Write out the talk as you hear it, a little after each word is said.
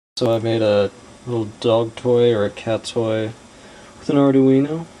So I made a little dog toy or a cat toy with an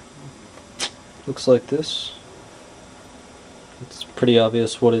Arduino. Looks like this. It's pretty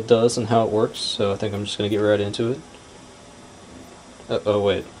obvious what it does and how it works, so I think I'm just going to get right into it. Oh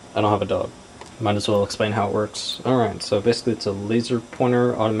wait, I don't have a dog. Might as well explain how it works. Alright, so basically it's a laser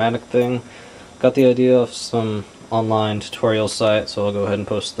pointer automatic thing. Got the idea of some online tutorial site, so I'll go ahead and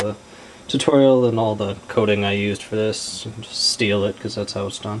post the tutorial and all the coding I used for this. Just steal it, because that's how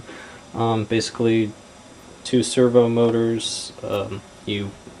it's done. Basically, 2 servo motors.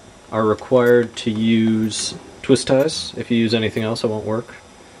 You are required to use twist ties. If you use anything else, it won't work.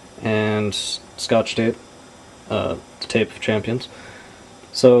 And Scotch tape, the tape of champions.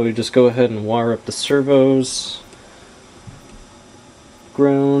 So you just go ahead and wire up the servos,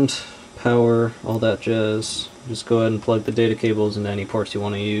 ground, power, all that jazz. Just go ahead and plug the data cables into any ports you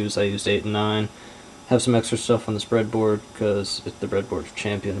want to use. I used 8 and 9. Have some extra stuff on this breadboard because it's the breadboard for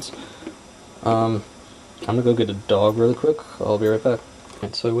champions. I'm gonna go get a dog really quick. I'll be right back.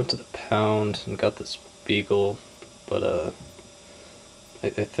 Right, so I went to the pound and got this beagle, but I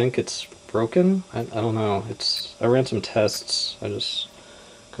think it's broken. I don't know. I ran some tests. I just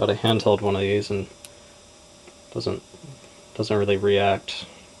got a handheld one of these and doesn't really react.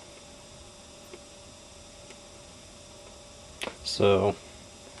 So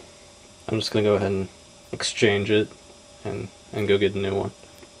I'm just gonna go ahead and exchange it and go get a new one.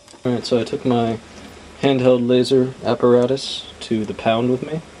 Alright, so I took my handheld laser apparatus to the pound with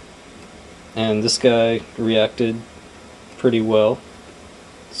me, and this guy reacted pretty well,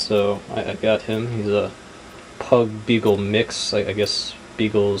 so I got him. He's a pug beagle mix. I guess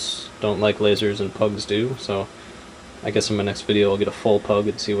beagles don't like lasers and pugs do, so I guess in my next video I'll get a full pug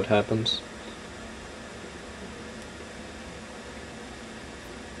and see what happens.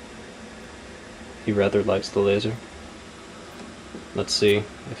 He rather likes the laser. Let's see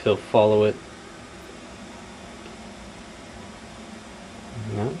if he'll follow it.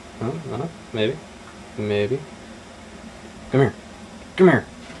 No, maybe. Maybe. Come here. Come here.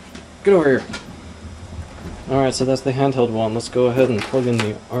 Get over here. Alright, so that's the handheld one. Let's go ahead and plug in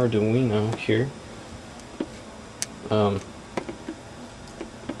the Arduino here.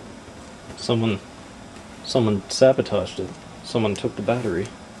 Someone sabotaged it. Someone took the battery.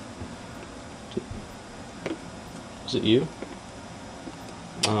 Is it you?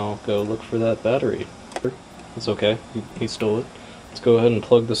 I'll go look for that battery. It's okay, he stole it. Let's go ahead and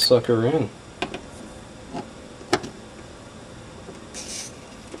plug this sucker in.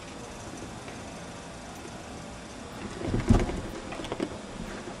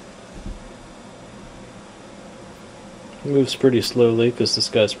 It moves pretty slowly because this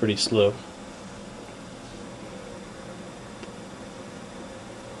guy's pretty slow.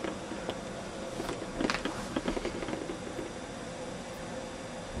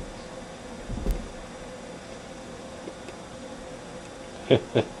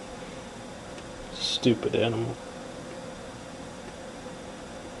 Stupid animal.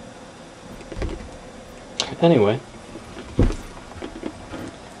 Anyway,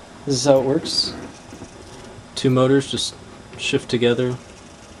 this is how it works. 2 motors just shift together.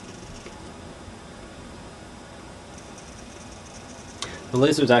 The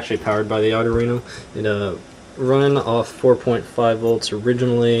laser is actually powered by the Arduino. It run off 4.5 volts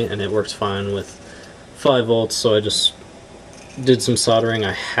originally, and it works fine with 5 volts, so I just did some soldering.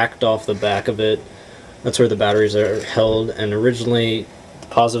 I hacked off the back of it. That's where the batteries are held, and originally the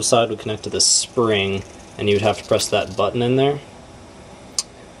positive side would connect to this spring and you would have to press that button in there,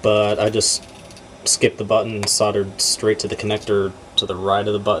 but I just skipped the button and soldered straight to the connector to the right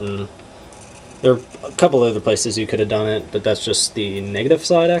of the button. There are a couple other places you could have done it, but that's just the negative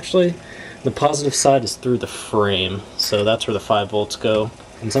side actually. The positive side is through the frame, so that's where the 5 volts go,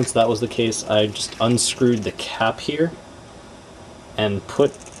 and since that was the case, I just unscrewed the cap here and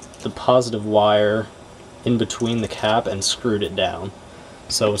put the positive wire in between the cap and screwed it down.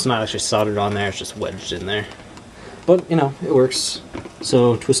 So it's not actually soldered on there, it's just wedged in there. But, you know, it works.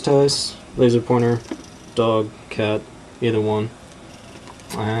 So, twist ties, laser pointer, dog, cat, either one.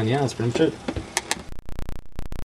 And yeah, that's pretty much it.